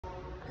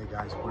Hey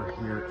guys, we're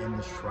here in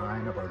the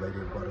shrine of Our Lady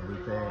of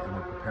Guadalupe, and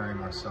we're preparing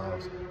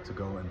ourselves to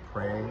go and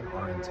pray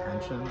our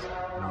intentions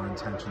and our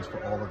intentions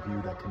for all of you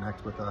that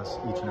connect with us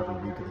each and every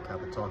week at the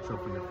Catholic Talk Show,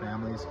 for your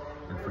families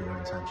and for your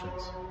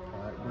intentions.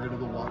 All right, we're going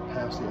to walk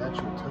past the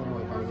actual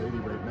Tilma of Our Lady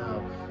right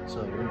now,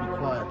 so we're going to be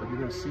quiet, but you're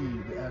going to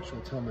see the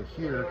actual Tilma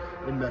here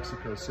in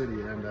Mexico City,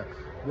 and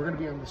we're going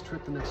to be on this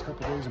trip the next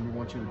couple days, and we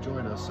want you to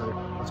join us, so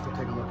let's go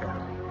take a look at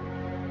it.